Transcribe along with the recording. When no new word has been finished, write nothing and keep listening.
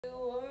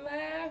Oh, my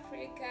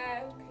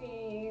African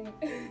queen.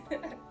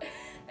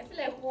 I feel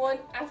like one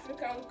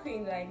African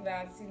queen like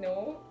that, you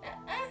know.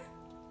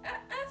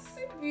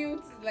 So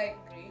beauty, like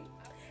great.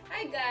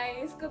 Hi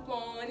guys, good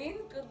morning,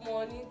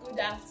 good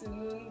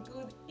afternoon,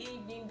 good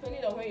evening,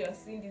 depending on when you're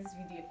seeing this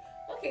video.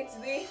 Okay,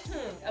 today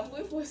I'm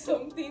going for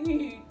something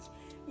huge.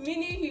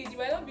 Meaning huge, it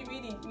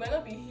might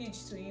not be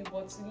huge to you,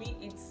 but to me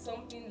it's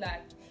something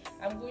that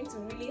I'm going to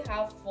really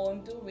have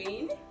fun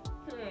doing.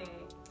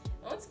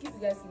 I want to keep you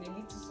guys in a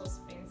little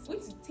suspense. I'm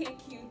going to take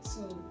you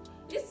to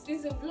this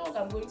is a vlog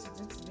I'm going to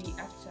do today.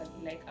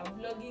 Actually, like, I'm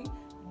vlogging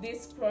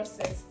this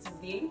process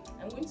today.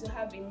 I'm going to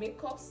have a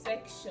makeup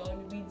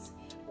section with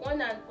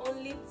one and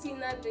only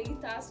Tina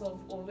Glitters of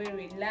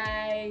Owerri.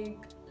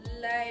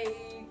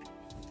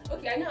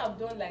 Okay, I know I've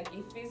done like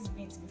a face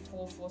beat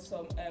before for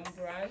some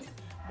brand,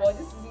 but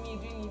this is me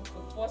doing it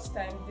for the first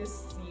time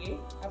this year.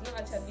 I've not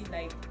actually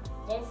like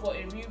gone for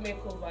a real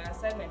makeover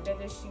aside my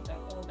birthday shoot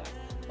and all that.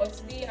 But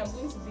today I'm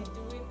going to be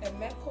doing a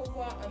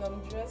makeover and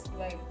I'm dressed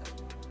like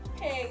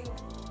pink.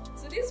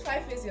 So this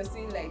 5 face you're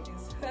seeing like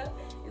this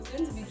is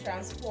going to be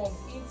transformed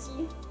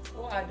into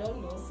what I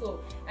don't know.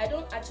 So I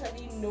don't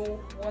actually know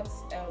what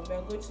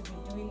we're going to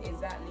be doing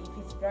exactly,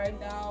 if it's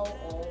bridal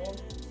or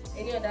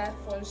any other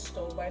fun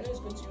stuff, but I know it's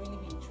going to really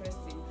be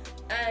interesting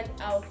and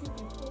I'll keep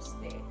you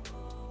posted.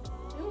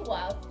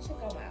 Meanwhile, check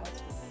out my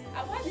outfit.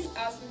 I've had this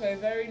outfit for a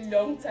very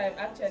long time,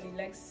 actually,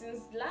 like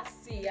since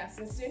last year,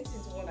 since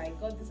 2021. I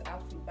got this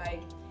outfit by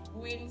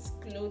Wins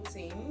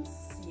Clothing.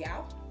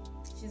 Yeah,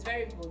 she's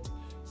very good,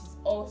 she's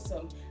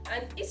awesome,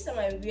 and each time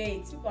I wear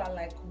it, people are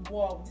like,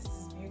 wow, this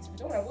is beautiful.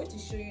 Don't worry, I'm going to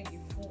show you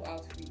the full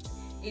outfit.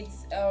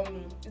 It's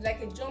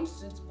like a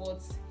jumpsuit,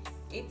 but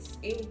it's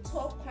a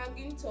top,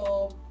 hanging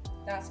top,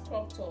 that's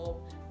crop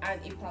top,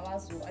 and a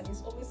palazzo, and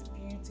it's always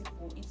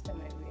beautiful each time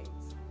I wear it.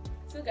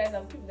 So guys,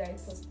 I'll keep you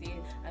guys posted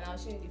and I'll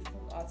show you the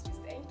full outfit.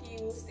 Thank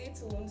you, stay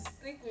tuned,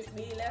 stick with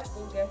me, let's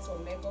go get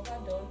some makeup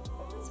done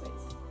on this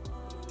face.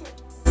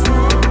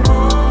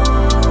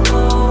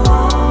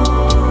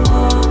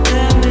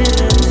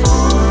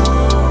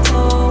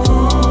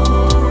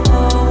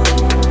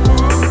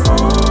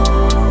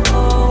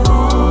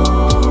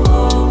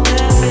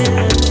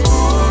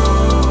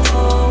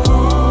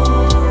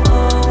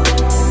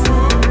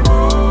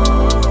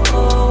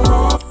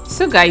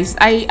 So guys,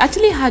 I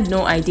actually had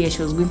no idea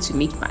she was going to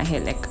make my hair.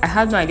 Like, I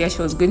had no idea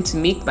she was going to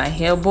make my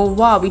hair, but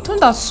wow, it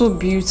turned out so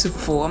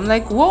beautiful. I'm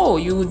like, whoa,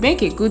 you would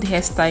make a good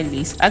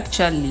hairstylist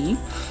actually.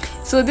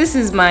 So this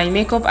is my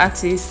makeup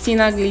artist,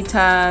 Tina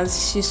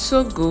Glitters. She's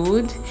so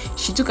good.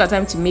 She took her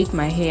time to make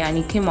my hair and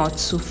it came out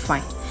so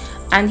fine.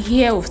 And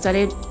here we've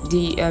started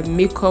the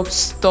makeup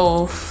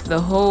stuff, the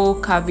whole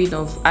carving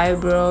of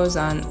eyebrows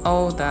and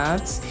all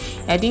that.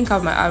 I didn't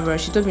carve my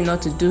eyebrows, she told me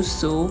not to do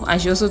so, and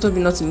she also told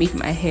me not to make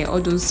my hair, all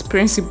those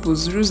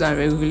principles, rules and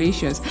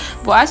regulations.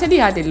 But I actually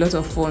had a lot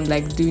of fun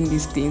like doing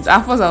these things.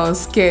 At first I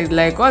was scared,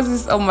 like, what's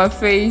this on my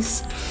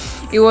face?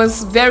 It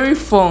was very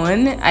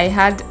fun. I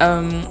had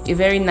a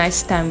very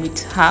nice time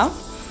with her.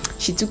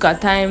 She took her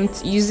time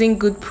using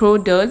good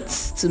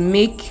products to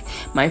make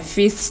my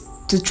face,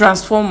 to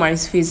transform my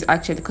face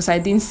actually, because I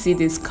didn't see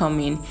this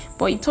coming,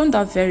 but it turned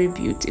out very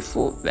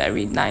beautiful,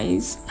 very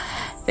nice.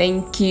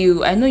 Thank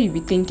you. I know you'll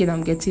be thinking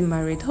I'm getting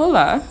married.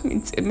 Hola,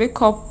 it's a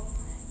makeup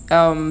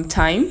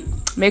time,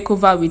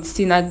 makeover with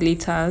Tina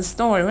Glitters.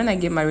 Don't worry, when I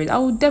get married I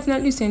will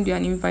definitely send you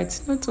an invite,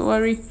 not to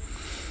worry.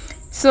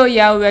 So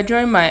yeah, we are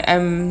drawing my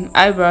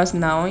eyebrows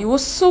now. It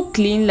was so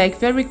clean, like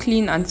very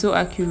clean and so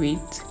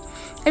accurate.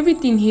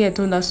 Everything here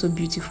turned out so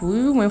beautiful. We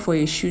even went for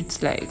a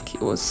shoot, like it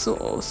was so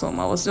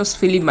awesome. I was just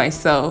feeling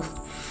myself.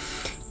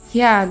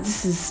 Yeah,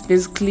 this is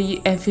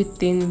basically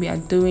everything we are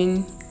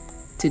doing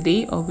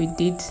today, or we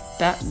did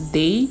that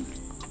day.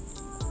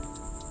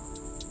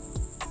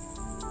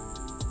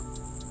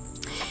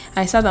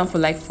 I sat down for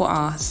like 4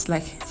 hours,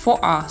 like 4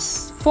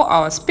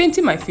 hours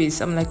painting my face.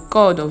 I'm like,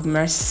 God of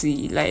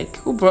mercy, like,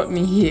 who brought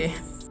me here?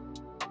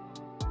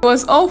 It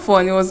was all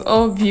fun, it was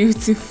all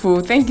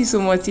beautiful. Thank you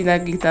so much, Tina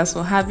Glitters,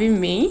 for having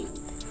me,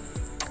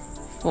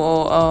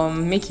 for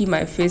making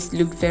my face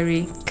look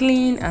very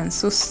clean and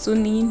so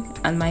stunning,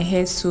 and my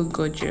hair so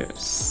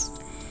gorgeous.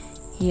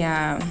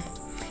 Yeah,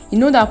 you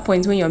know that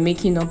point when you're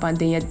making up and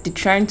then they're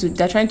trying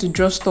to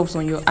draw stops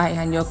on your eye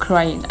and you're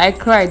crying. I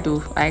cried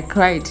though, I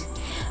cried,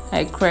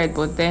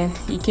 but then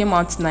it came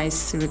out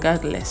nice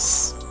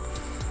regardless.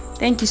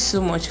 Thank you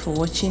so much for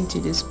watching to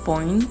this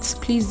point.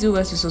 Please do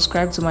well to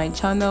subscribe to my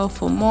channel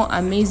for more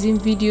amazing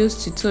videos,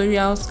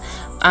 tutorials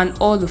and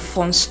all the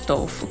fun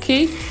stuff.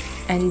 Okay,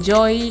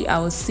 enjoy. I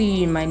will see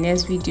you in my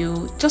next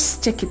video.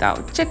 Just check it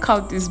out, check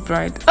out this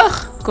bride.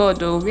 Oh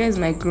God, oh, where's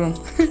my groom?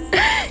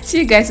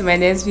 See you guys in my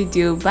next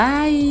video.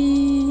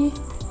 Bye.